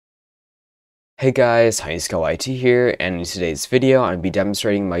Hey guys, TonyskalYT here, and in today's video, I'll be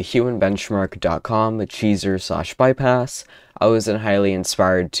demonstrating my humanbenchmark.com cheeser/bypass. I was highly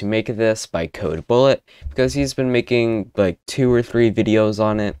inspired to make this by Code Bullet because he's been making like 2 or 3 videos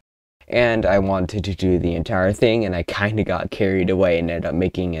on it, and I wanted to do the entire thing, and I kind of got carried away and ended up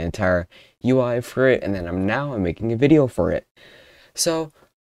making an entire UI for it, and then I'm making a video for it. So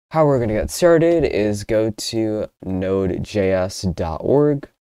how we're going to get started is go to nodejs.org.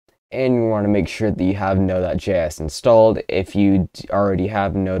 And you want to make sure that you have node.js installed. If you already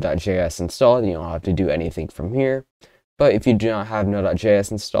have node.js installed, you don't have to do anything from here. But if you do not have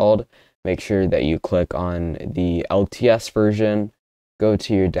node.js installed, make sure that you click on the LTS version, go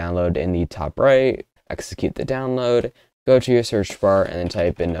to your download in the top right, execute the download, go to your search bar and then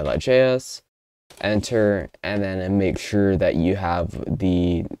type in node.js, enter, and then make sure that you have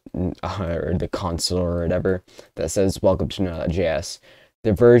the console or whatever that says welcome to node.js.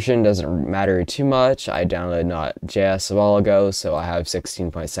 The version doesn't matter too much. I downloaded Node.js a while ago, so I have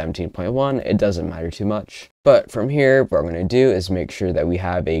 16.17.1. It doesn't matter too much. But from here, what we're going to do is make sure that we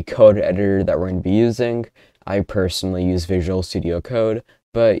have a code editor that we're going to be using. I personally use Visual Studio Code,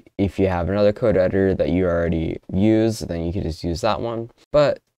 but if you have another code editor that you already use, then you can just use that one.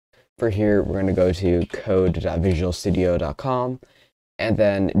 But for here, we're going to go to code.visualstudio.com and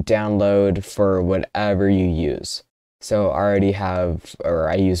then download for whatever you use. So I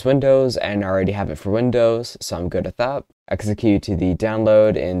use Windows and I already have it for Windows, so I'm good at that. Execute to the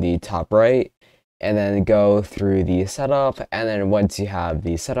download in the top right, and then go through the setup, and then once you have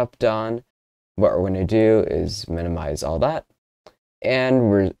the setup done, what we're going to do is minimize all that.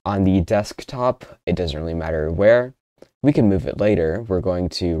 And we're on the desktop, it doesn't really matter where. We can move it later. We're going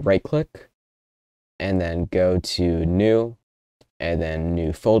to right click, and then go to new, and then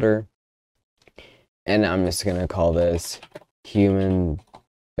new folder. And I'm just going to call this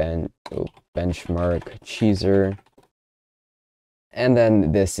benchmark cheeser. And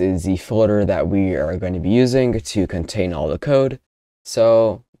then this is the folder that we are going to be using to contain all the code.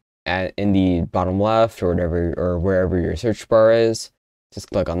 So in the bottom left or wherever your search bar is, just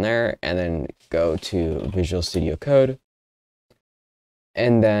click on there and then go to Visual Studio Code.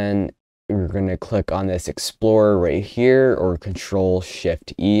 And then we're going to click on this Explorer right here, or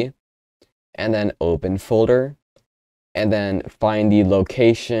Control-Shift-E. And then open folder, and then find the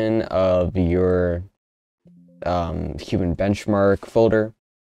location of your human benchmark folder.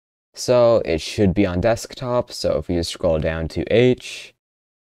 So it should be on desktop. So if you just scroll down to H,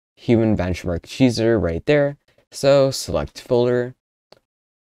 human benchmark cheeser right there. So select folder,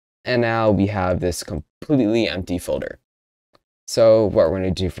 and now we have this completely empty folder. So what we're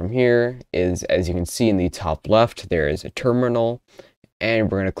going to do from here is, as you can see in the top left, there is a terminal.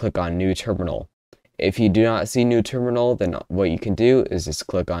 And we're going to click on New Terminal. If you do not see New Terminal, then what you can do is just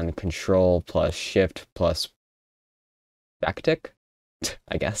click on Control plus Shift plus backtick,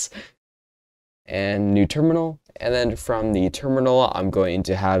 I guess, and New Terminal. And then from the terminal, I'm going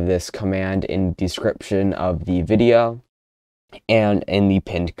to have this command in the description of the video and in the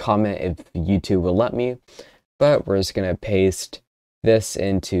pinned comment if YouTube will let me. But we're just going to paste this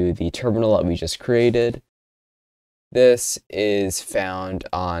into the terminal that we just created. This is found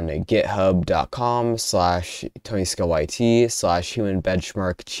on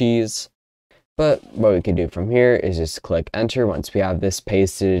github.com/TonyskalYT/humanbenchmarkcheese. But what we can do from here is just click enter once we have this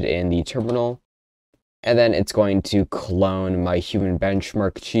pasted in the terminal. And then it's going to clone my human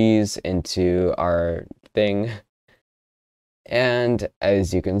benchmark cheese into our thing. And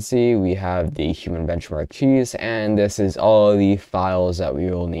as you can see, we have the human benchmark cheese, and this is all the files that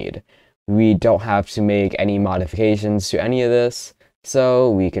we will need. We don't have to make any modifications to any of this, so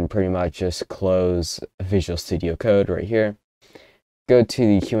we can pretty much just close Visual Studio Code right here. Go to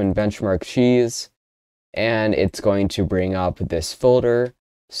the human benchmark cheese, and it's going to bring up this folder.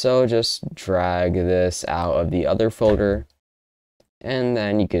 So just drag this out of the other folder, and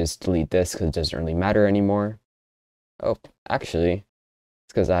then you can just delete this because it doesn't really matter anymore. Oh, actually, it's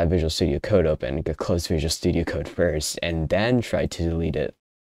because I have Visual Studio Code open. Go close Visual Studio Code first, and then try to delete it.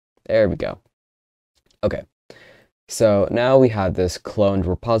 There we go. Okay, so now we have this cloned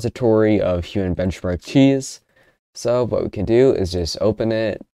repository of human benchmark cheese. So what we can do is just open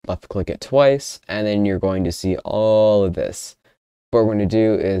it, left click it twice, and then you're going to see all of this. What we're going to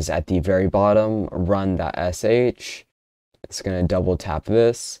do is at the very bottom, run.sh. It's going to double tap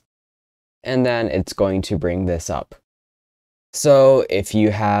this, and then it's going to bring this up. So if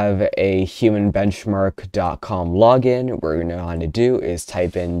you have a humanbenchmark.com login, what you're going to want to do is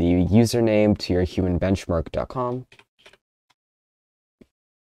type in the username to your humanbenchmark.com.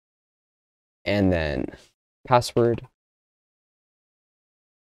 And then password.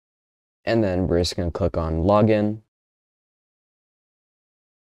 And then we're just going to click on login.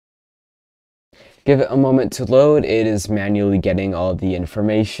 Give it a moment to load. It is manually getting all the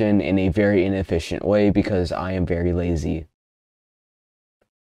information in a very inefficient way because I am very lazy.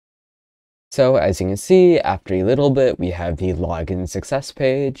 So as you can see, after a little bit, we have the login success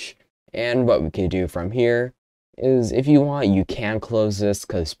page. And what we can do from here is, if you want, you can close this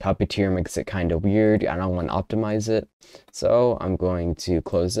because Puppeteer makes it kind of weird. I don't want to optimize it. So I'm going to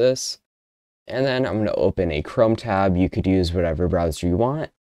close this. And then I'm going to open a Chrome tab. You could use whatever browser you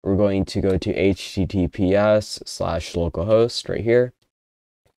want. We're going to go to https:/localhost right here.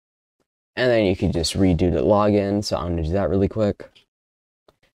 And then you could just redo the login. So I'm going to do that really quick.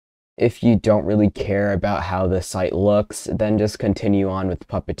 If you don't really care about how the site looks, then just continue on with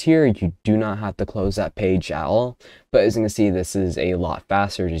Puppeteer. You do not have to close that page at all. But as you can see, this is a lot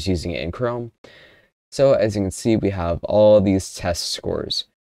faster just using it in Chrome. So as you can see, we have all these test scores.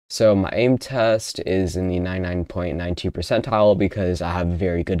 So my aim test is in the 99.92 percentile because I have a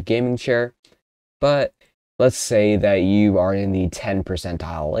very good gaming chair. But let's say that you are in the 10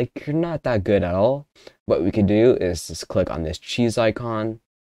 percentile, like you're not that good at all. What we could do is just click on this cheese icon.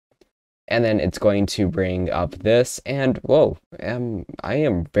 And then it's going to bring up this, and whoa, I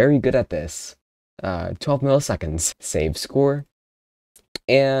am very good at this. 12 milliseconds. Save score.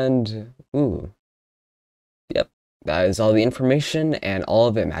 And, ooh. Yep, that is all the information, and all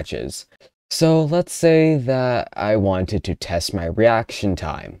of it matches. So let's say that I wanted to test my reaction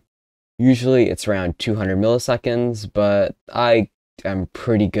time. Usually it's around 200 milliseconds, but I am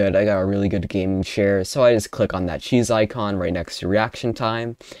pretty good. I got a really good gaming chair, so I just click on that cheese icon right next to reaction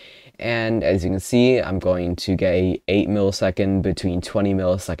time. And as you can see, I'm going to get a 8 millisecond between 20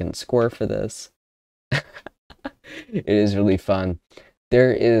 millisecond score for this. It is really fun.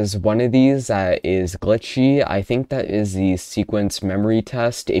 There is one of these that is glitchy. I think that is the sequence memory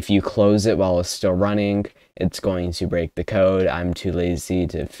test. If you close it while it's still running, it's going to break the code. I'm too lazy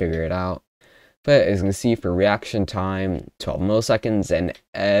to figure it out. But as you can see, for reaction time, 12 milliseconds, and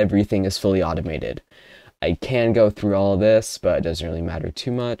everything is fully automated. I can go through all of this, but it doesn't really matter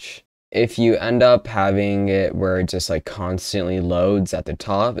too much. If you end up having it where it just like constantly loads at the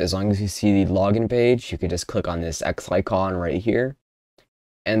top, as long as you see the login page, you could just click on this X icon right here,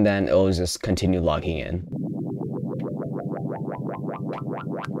 and then it'll just continue logging in.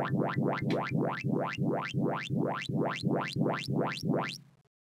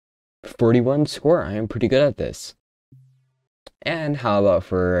 .41 score, I am pretty good at this. And how about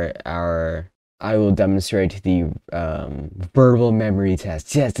for I will demonstrate the verbal memory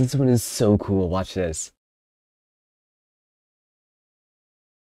test. Yes, this one is so cool. Watch this.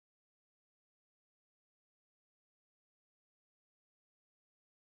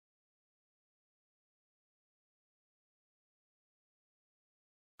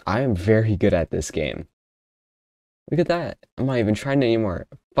 I am very good at this game. Look at that. I'm not even trying anymore.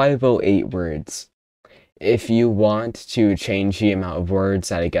 508 words. If you want to change the amount of words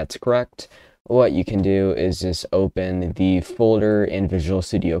that it gets correct, what you can do is just open the folder in Visual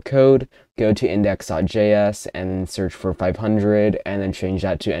Studio Code, go to index.js, and then search for 500, and then change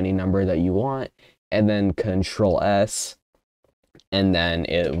that to any number that you want, and then Control S, and then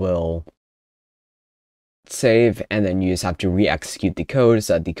it will save, and then you just have to re-execute the code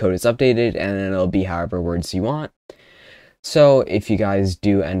so that the code is updated, and then it'll be however words you want. So if you guys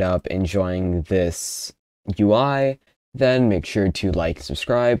do end up enjoying this UI, then make sure to like,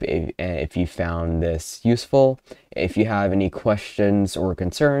 subscribe if you found this useful. If you have any questions or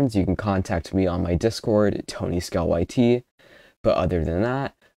concerns, you can contact me on my Discord, TonyskalYT. But other than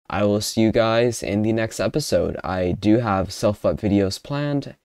that, I will see you guys in the next episode. I do have self-up videos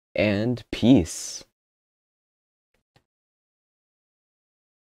planned, and peace.